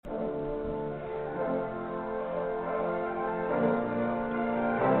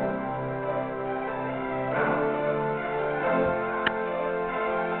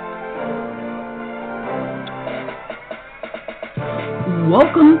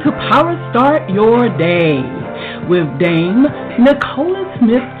welcome to PowerStart Your Day with Dame Nicola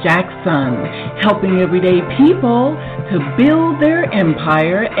Smith Jackson, helping everyday people to build their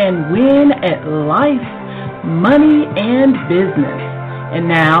empire and win at life, money, and business. And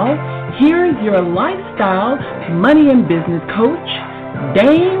now, here's your lifestyle, money, and business coach,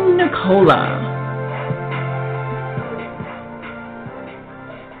 Dame Nicola.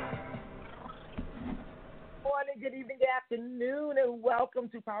 Good evening, good afternoon, and welcome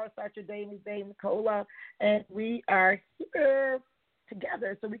to PowerStart Your Day with Dame Nicola. And we are here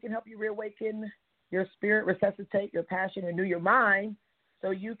together so we can help you reawaken your spirit, resuscitate your passion, renew your mind so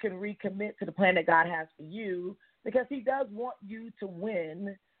you can recommit to the plan that God has for you, because He does want you to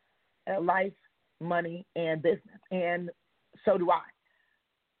win at life, money, and business. And so do I.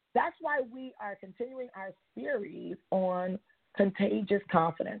 That's why we are continuing our series on contagious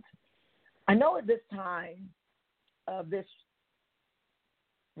confidence. I know at this time of this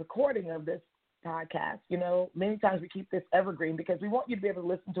recording of this podcast, many times we keep this evergreen because we want you to be able to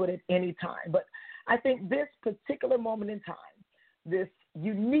listen to it at any time. But I think this particular moment in time, this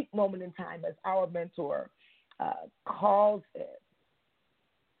unique moment in time, as our mentor calls it,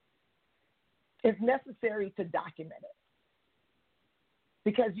 is necessary to document it.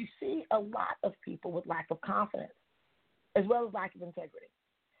 Because you see a lot of people with lack of confidence as well as lack of integrity.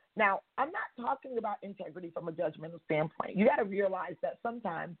 Now, I'm not talking about integrity from a judgmental standpoint. You got to realize that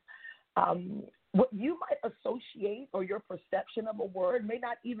sometimes what you might associate or your perception of a word may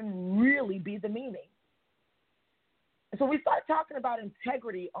not even really be the meaning. And so we start talking about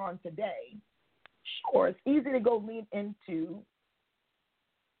integrity on today. Sure, it's easy to go lean into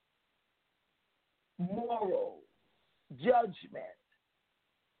moral judgment.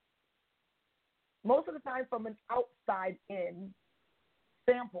 Most of the time from an outside-in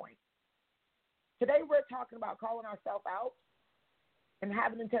standpoint. Today we're talking about calling ourselves out and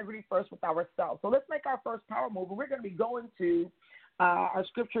having integrity first with ourselves. So let's make our first power move. We're going to be going to, our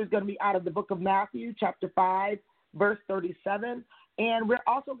scripture is going to be out of the book of Matthew, chapter 5, verse 37. And we're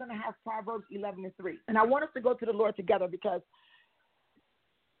also going to have Proverbs 11:3. And I want us to go to the Lord together, because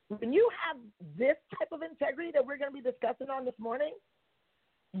when you have this type of integrity that we're going to be discussing on this morning,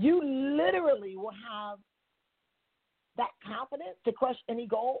 you literally will have that confidence to crush any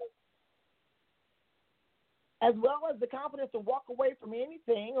goal, as well as the confidence to walk away from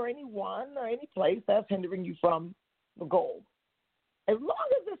anything or anyone or any place that's hindering you from the goal. As long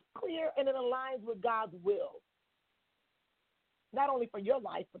as it's clear and it aligns with God's will, not only for your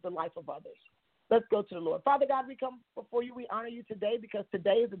life, but the life of others. Let's go to the Lord. Father God, we come before you. We honor you today because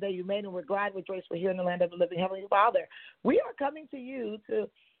today is the day you made, and we're glad, rejoice, we're here in the land of the living. Heavenly Father, we are coming to you to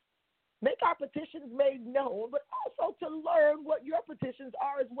make our petitions made known, but also to learn what your petitions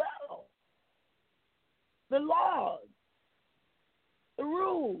are as well. The laws, the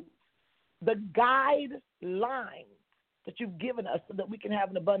rules, the guidelines that you've given us so that we can have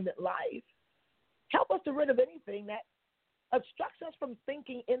an abundant life. Help us to rid of anything that obstructs us from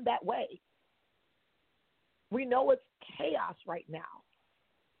thinking in that way. We know it's chaos right now.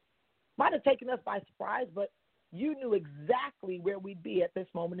 Might have taken us by surprise, but you knew exactly where we'd be at this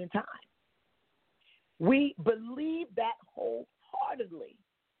moment in time. We believe that wholeheartedly.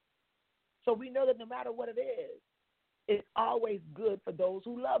 So we know that no matter what it is, it's always good for those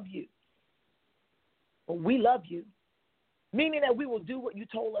who love you. But we love you, meaning that we will do what you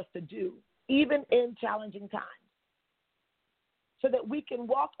told us to do, even in challenging times, so that we can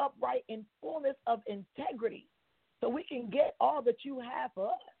walk upright in fullness of integrity, so we can get all that you have for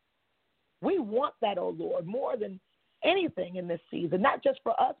us. We want that, oh Lord, more than anything in this season, not just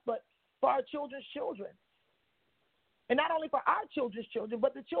for us, but for our children's children. And not only for our children's children,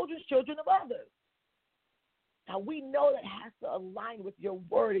 but the children's children of others. Now, we know that has to align with your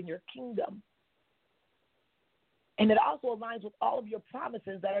word and your kingdom. And it also aligns with all of your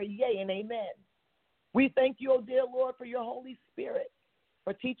promises that are yea and amen. We thank you, oh dear Lord, for your Holy Spirit,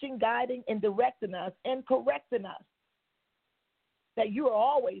 for teaching, guiding, and directing us and correcting us, that you are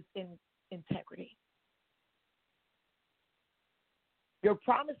always in integrity. Your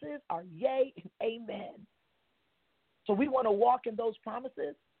promises are yea and amen. So we want to walk in those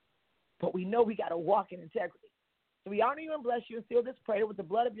promises, but we know we got to walk in integrity. So we honor you and bless you and seal this prayer with the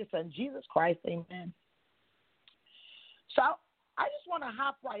blood of your Son, Jesus Christ. Amen. So I just want to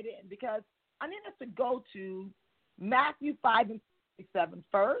hop right in, because I need us to go to Matthew 5 and 37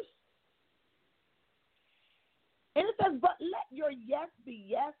 first. And it says, but let your yes be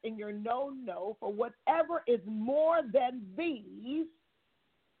yes and your no, no, for whatever is more than these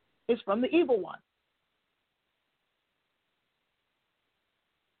is from the evil one.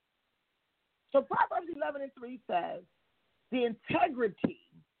 So Proverbs 11:3 says, the integrity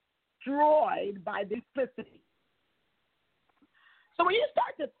destroyed by duplicity. So when you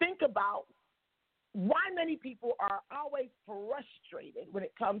start to think about why many people are always frustrated when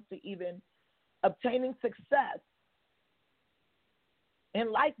it comes to even obtaining success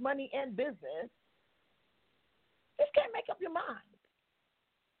in life, money, and business, just can't make up your mind.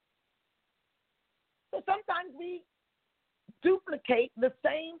 So sometimes we duplicate the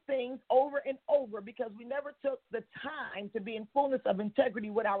same things over and over because we never took the time to be in fullness of integrity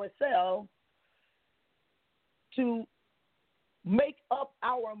with ourselves to make up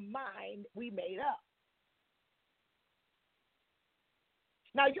our mind we made up.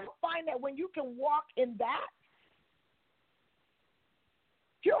 Now, you'll find that when you can walk in that,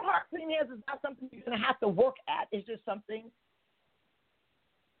 pure heart, clean hands is not something you're going to have to work at. It's just something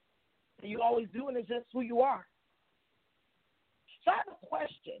that you always do, and it's just who you are. So I have a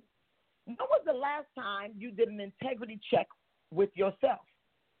question. When was the last time you did an integrity check with yourself?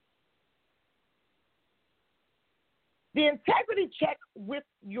 The integrity check with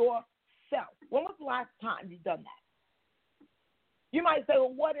yourself. When was the last time you've done that? You might say,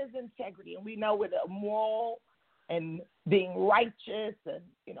 well, what is integrity? And we know with a moral and being righteous and,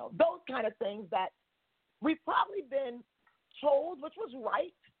 those kind of things that we've probably been told, which was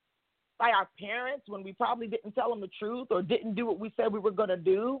right, by our parents when we probably didn't tell them the truth or didn't do what we said we were going to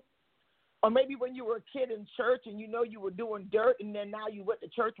do. Or maybe when you were a kid in church and you were doing dirt, and then now you went to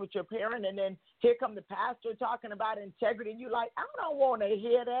church with your parent, and then here come the pastor talking about integrity, and you're like, I don't want to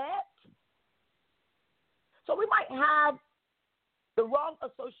hear that. So we might have the wrong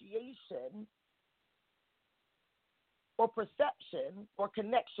association or perception or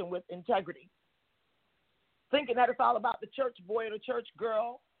connection with integrity, thinking that it's all about the church boy or the church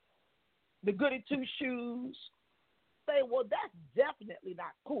girl, the goody two-shoes. Say, well, that's definitely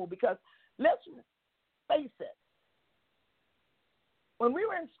not cool because let's face it. When we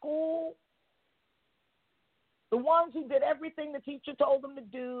were in school, the ones who did everything the teacher told them to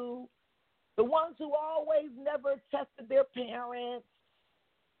do, the ones who always never tested their parents,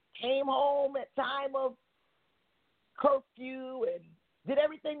 came home at time of curfew and did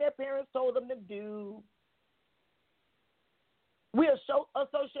everything their parents told them to do, we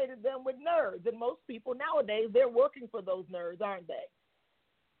associated them with nerds. And most people nowadays, they're working for those nerds, aren't they?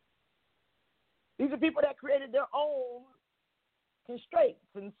 These are people that created their own constraints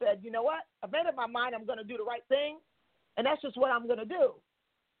and said, you know what? I've made up my mind I'm going to do the right thing, and that's just what I'm going to do.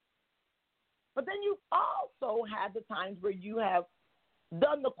 But then you also had the times where you have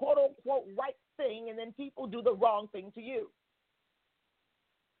done the quote-unquote right thing, and then people do the wrong thing to you.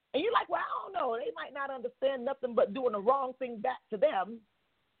 And you're like, well, I don't know. They might not understand nothing but doing the wrong thing back to them,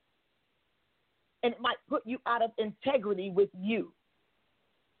 and it might put you out of integrity with you.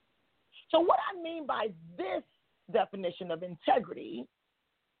 So what I mean by this definition of integrity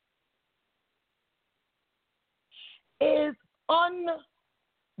is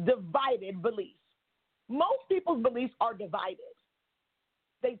undivided beliefs. Most people's beliefs are divided.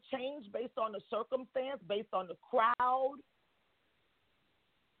 They change based on the circumstance, based on the crowd,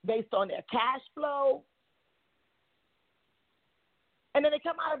 based on their cash flow. And then they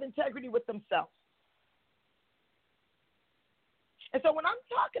come out of integrity with themselves. And so when I'm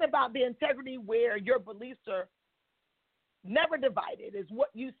talking about the integrity where your beliefs are never divided, is what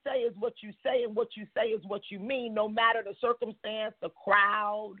you say is what you say, and what you say is what you mean, no matter the circumstance, the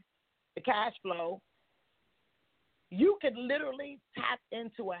crowd, the cash flow, you could literally tap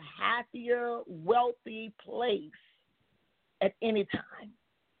into a happier, wealthy place at any time.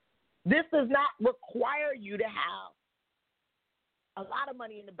 This does not require you to have a lot of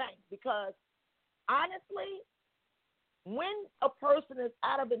money in the bank because, honestly, when a person is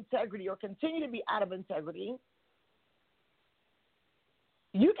out of integrity or continue to be out of integrity,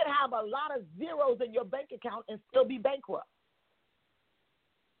 you can have a lot of zeros in your bank account and still be bankrupt,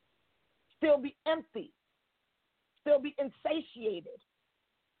 still be empty, still be insatiated.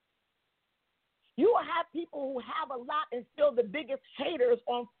 You will have people who have a lot and still the biggest haters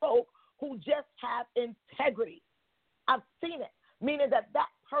on folk who just have integrity. I've seen it, meaning that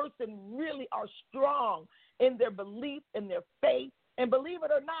person really are strong in their belief, in their faith, and believe it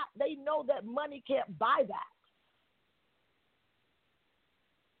or not, they know that money can't buy that.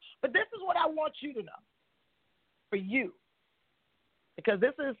 But this is what I want you to know for you, because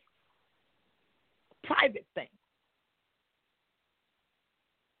this is a private thing.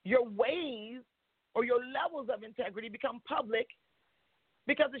 Your ways or your levels of integrity become public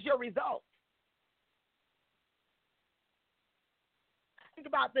because it's your results. Think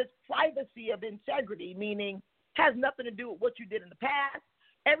about this privacy of integrity, meaning has nothing to do with what you did in the past,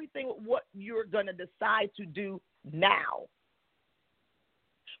 everything with what you're going to decide to do now.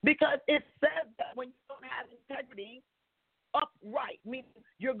 Because it says that when you don't have integrity, upright, meaning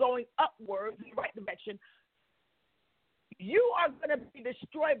you're going upwards in the right direction, you are going to be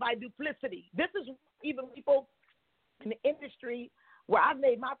destroyed by duplicity. This is even people in the industry where I've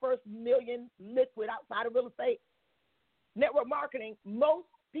made my first million liquid outside of real estate, network marketing. Most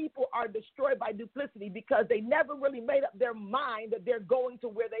people are destroyed by duplicity because they never really made up their mind that they're going to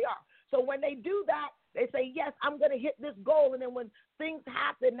where they are. So when they do that, they say, yes, I'm going to hit this goal. And then when things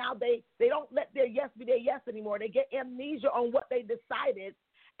happen, now they don't let their yes be their yes anymore. They get amnesia on what they decided.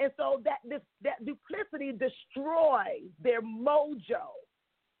 And so that duplicity destroys their mojo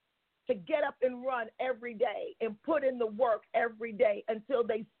to get up and run every day and put in the work every day until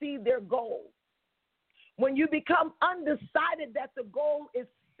they see their goal. When you become undecided that the goal is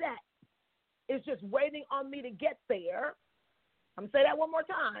set, it's just waiting on me to get there. I'm going to say that one more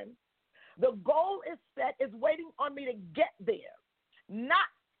time. The goal is set, is waiting on me to get there,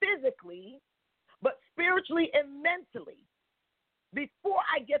 not physically, but spiritually and mentally before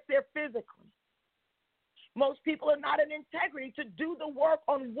I get there physically. Most people are not in integrity to do the work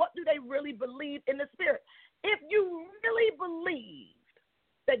on what do they really believe in the spirit. If you really believed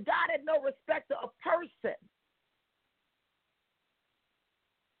that God had no respect to a person,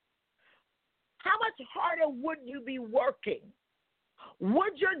 how much harder would you be working?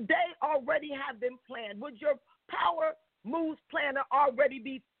 Would your day already have been planned? Would your power moves planner already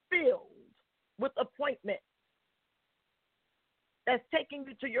be filled with appointments that's taking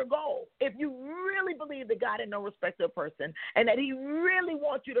you to your goal? If you really believe that God had no respect to a person and that he really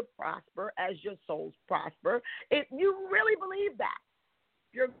wants you to prosper as your souls prosper, if you really believe that,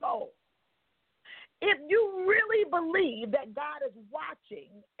 your goal. If you really believe that God is watching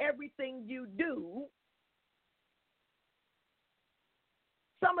everything you do,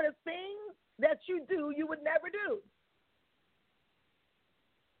 some of the things that you do, you would never do.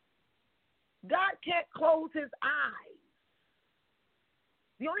 God can't close his eyes.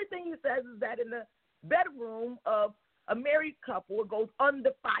 The only thing he says is that in the bedroom of a married couple, it goes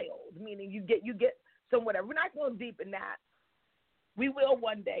undefiled, meaning you get some whatever. We're not going deep in that. We will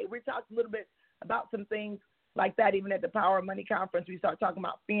one day. We talked a little bit about some things like that, even at the Power of Money conference. We start talking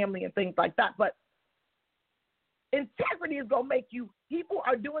about family and things like that. But integrity is going to make you, people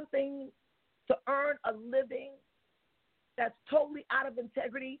are doing things to earn a living that's totally out of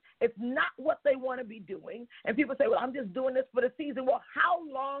integrity. It's not what they want to be doing. And people say, well, I'm just doing this for the season. Well, how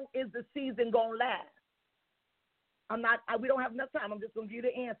long is the season going to last? We don't have enough time. I'm just going to give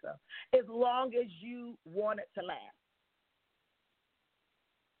you the answer. As long as you want it to last.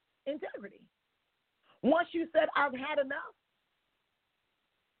 Integrity. Once you said, I've had enough,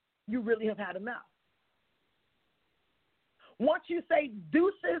 you really have had enough. Once you say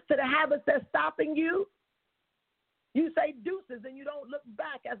deuces to the habits that's stopping you, you say deuces and you don't look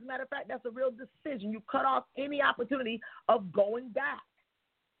back. As a matter of fact, that's a real decision. You cut off any opportunity of going back.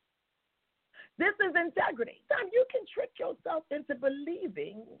 This is integrity. Sometimes you can trick yourself into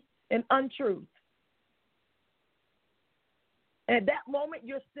believing in untruth. At that moment,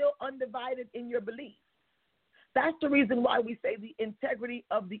 you're still undivided in your beliefs. That's the reason why we say the integrity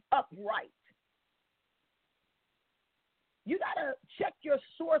of the upright. You got to check your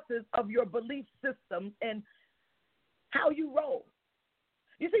sources of your belief system and how you roll.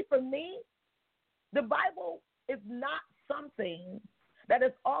 You see, for me, the Bible is not something that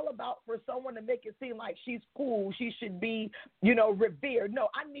is all about for someone to make it seem like she's cool, she should be, revered. No,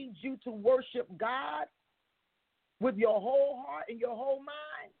 I need you to worship God with your whole heart and your whole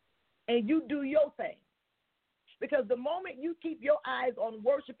mind, and you do your thing. Because the moment you keep your eyes on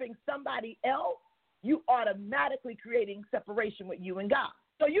worshiping somebody else, you automatically creating separation with you and God.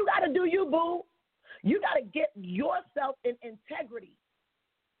 So you got to do you, boo. You got to get yourself in integrity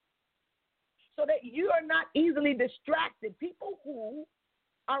so that you are not easily distracted. People who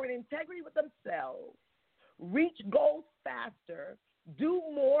are in integrity with themselves reach goals faster, do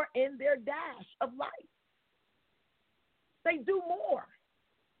more in their dash of life. They do more.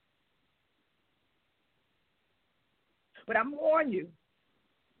 But I'm warning you.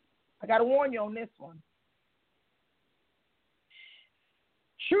 I got to warn you on this one.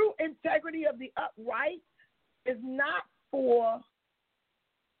 True integrity of the upright is not for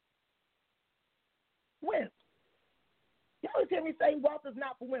wimps. You always hear me say wealth is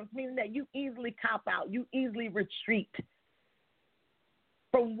not for wimps, meaning that you easily cop out. You easily retreat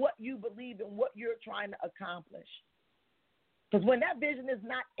from what you believe and what you're trying to accomplish. Because when that vision is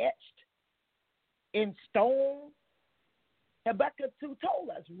not etched in stone, Habakkuk 2 told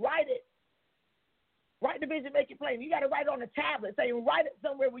us, write it. Write the vision, make it plain. You got to write it on a tablet. Say, write it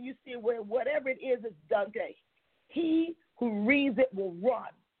somewhere where you see it, where whatever it is done. Okay. He who reads it will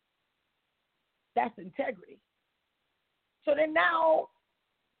run. That's integrity. So then now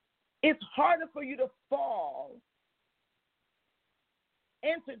it's harder for you to fall,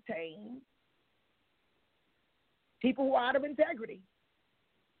 entertain people who are out of integrity.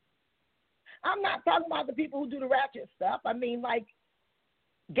 I'm not talking about the people who do the ratchet stuff. I mean, like,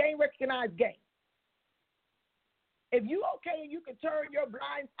 game recognized game. If you okay and you can turn your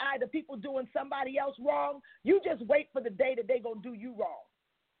blind eye to people doing somebody else wrong, you just wait for the day that they're going to do you wrong.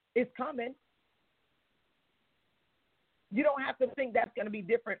 It's coming. You don't have to think that's going to be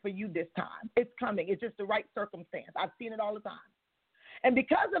different for you this time. It's coming. It's just the right circumstance. I've seen it all the time. And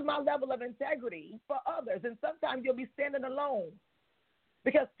because of my level of integrity for others, and sometimes you'll be standing alone,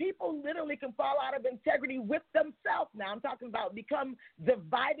 because people literally can fall out of integrity with themselves now. I'm talking about become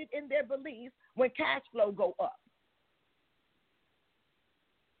divided in their beliefs when cash flow go up.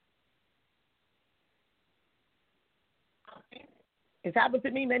 It's happened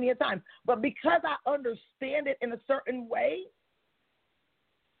to me many a time. But because I understand it in a certain way,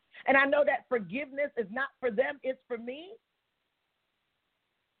 and I know that forgiveness is not for them, it's for me,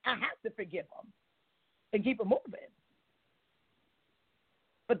 I have to forgive them and keep it moving.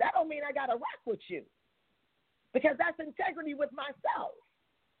 But that don't mean I got to rock with you, because that's integrity with myself.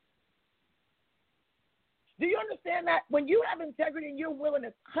 Do you understand that when you have integrity and you're willing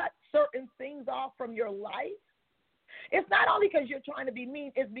to cut certain things off from your life, it's not only because you're trying to be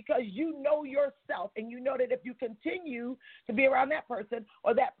mean, it's because you know yourself, and you know that if you continue to be around that person,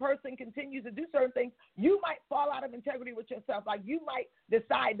 or that person continues to do certain things, you might fall out of integrity with yourself. Like, you might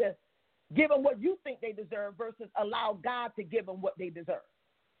decide to give them what you think they deserve versus allow God to give them what they deserve.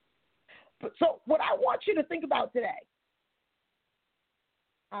 So what I want you to think about today,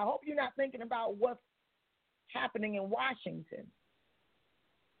 I hope you're not thinking about what's happening in Washington,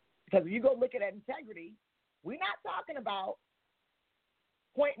 because if you go look at integrity, we're not talking about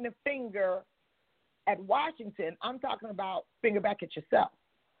pointing a finger at Washington. I'm talking about finger back at yourself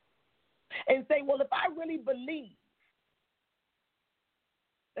and say, well, if I really believe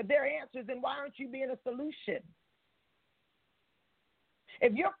that there are answers, then why aren't you being a solution?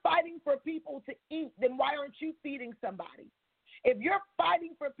 If you're fighting for people to eat, then why aren't you feeding somebody? If you're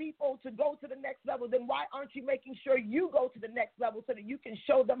fighting for people to go to the next level, then why aren't you making sure you go to the next level so that you can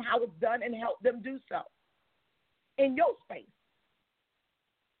show them how it's done and help them do so in your space?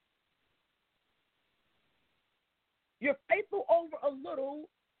 You're faithful over a little.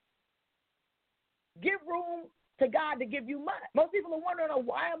 Give room to God to give you much. Most people are wondering,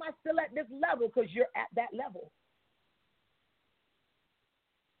 why am I still at this level? Because you're at that level.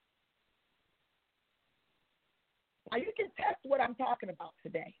 Now, you can test what I'm talking about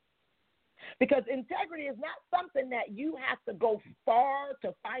today, because integrity is not something that you have to go far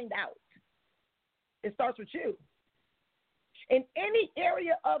to find out. It starts with you. In any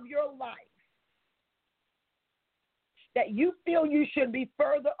area of your life that you feel you should be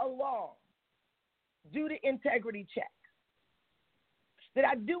further along, do the integrity check. Did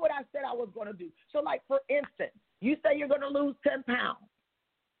I do what I said I was going to do? So, like, for instance, you say you're going to lose 10 pounds.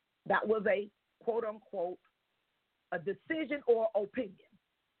 That was a quote-unquote a decision or opinion.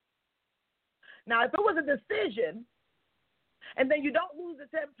 Now, if it was a decision and then you don't lose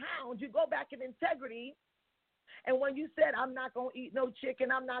the 10 pounds, you go back in integrity, and when you said, I'm not going to eat no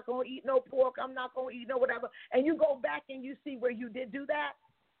chicken, I'm not going to eat no pork, I'm not going to eat no whatever, and you go back and you see where you did do that,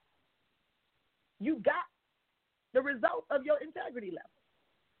 you got the result of your integrity level.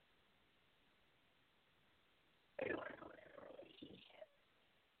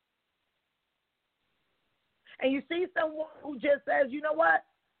 And you see someone who just says, you know what,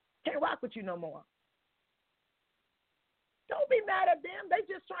 can't rock with you no more. Don't be mad at them. They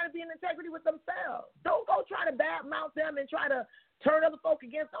just trying to be in integrity with themselves. Don't go try to badmouth them and try to turn other folk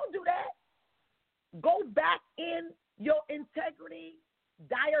against. Don't do that. Go back in your integrity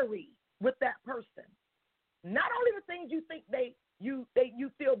diary with that person. Not only the things you think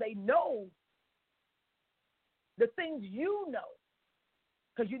you feel they know, the things you know,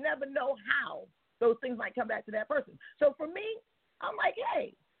 because you never know how those things might come back to that person. So for me, I'm like,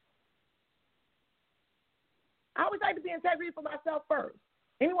 hey, I always like to be integrity for myself first.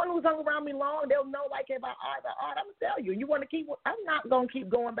 Anyone who's hung around me long, they'll know, like, if I art, I'm going to tell you. You want to keep, I'm not going to keep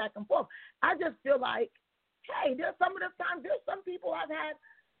going back and forth. I just feel like, hey, there's some people I've had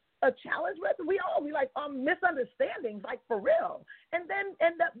a challenge with. We like misunderstandings, like, for real. And then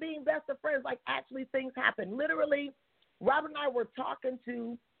end up being best of friends, like, actually things happen. Literally, Robert and I were talking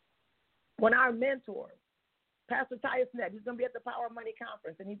to one of our mentors, Pastor Tyus Nett. He's going to be at the Power of Money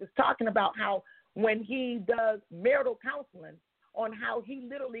Conference, and he was talking about how when he does marital counseling, on how he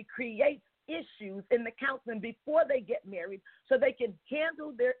literally creates issues in the counseling before they get married so they can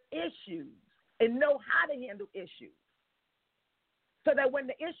handle their issues and know how to handle issues so that when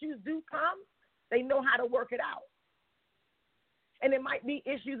the issues do come, they know how to work it out. And it might be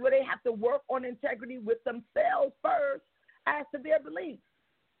issues where they have to work on integrity with themselves first as to their beliefs.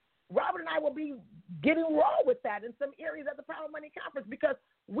 Robert and I will be getting raw with that in some areas at the Power Money Conference because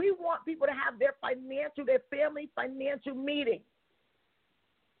we want people to have their family financial meeting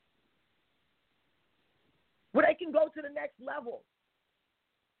where they can go to the next level.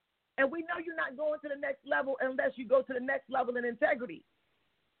 And we know you're not going to the next level unless you go to the next level in integrity.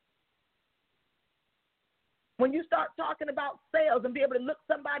 When you start talking about sales and be able to look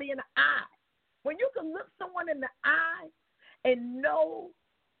somebody in the eye, when you can look someone in the eye and know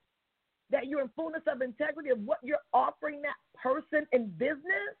that you're in fullness of integrity of what you're offering that person in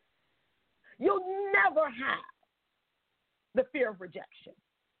business, you'll never have the fear of rejection.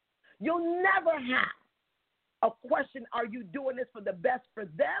 You'll never have a question, are you doing this for the best for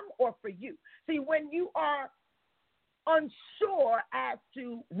them or for you? See, when you are unsure as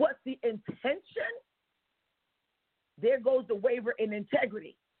to what's the intention, there goes the waver in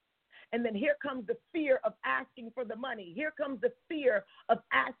integrity. And then here comes the fear of asking for the money. Here comes the fear of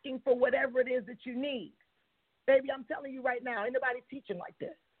asking for whatever it is that you need. Baby, I'm telling you right now, ain't nobody teaching like this.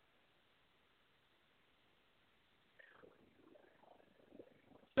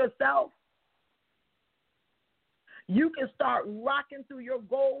 Yourself, you can start rocking through your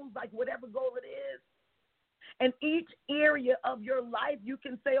goals, like whatever goal it is. And each area of your life, you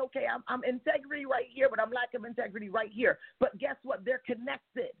can say, okay, I'm integrity right here, but I'm lack of integrity right here. But guess what? They're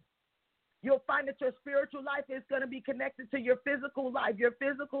connected. You'll find that your spiritual life is going to be connected to your physical life. Your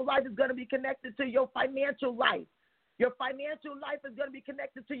physical life is going to be connected to your financial life. Your financial life is going to be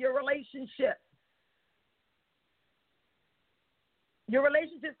connected to your relationship. Your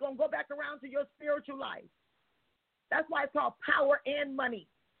relationship is going to go back around to your spiritual life. That's why it's called Power and Money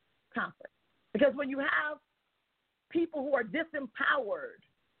Conference. Because when you have people who are disempowered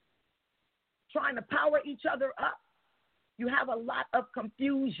trying to power each other up, you have a lot of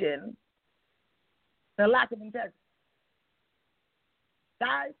confusion and a lack of integrity.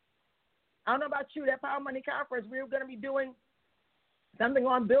 Guys, I don't know about you, that Power Money Conference, we're going to be doing something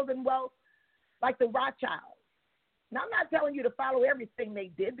on building wealth like the Rothschilds. Now, I'm not telling you to follow everything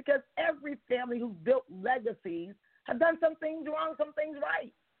they did because every family who built legacies have done some things wrong, some things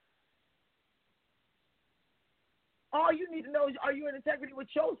right. All you need to know is, are you in integrity with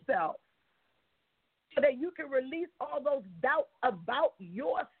yourself so that you can release all those doubts about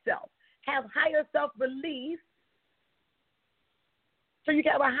yourself, have higher self-belief so you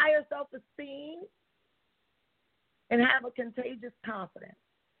can have a higher self-esteem and have a contagious confidence.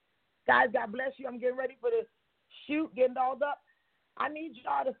 Guys, God bless you. I'm getting ready for the shoot, getting dolled up. I need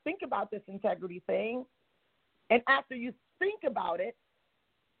y'all to think about this integrity thing. And after you think about it,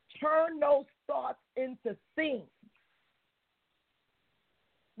 turn those thoughts into things.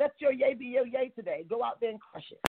 Let your yay be your yay today. Go out there and crush it.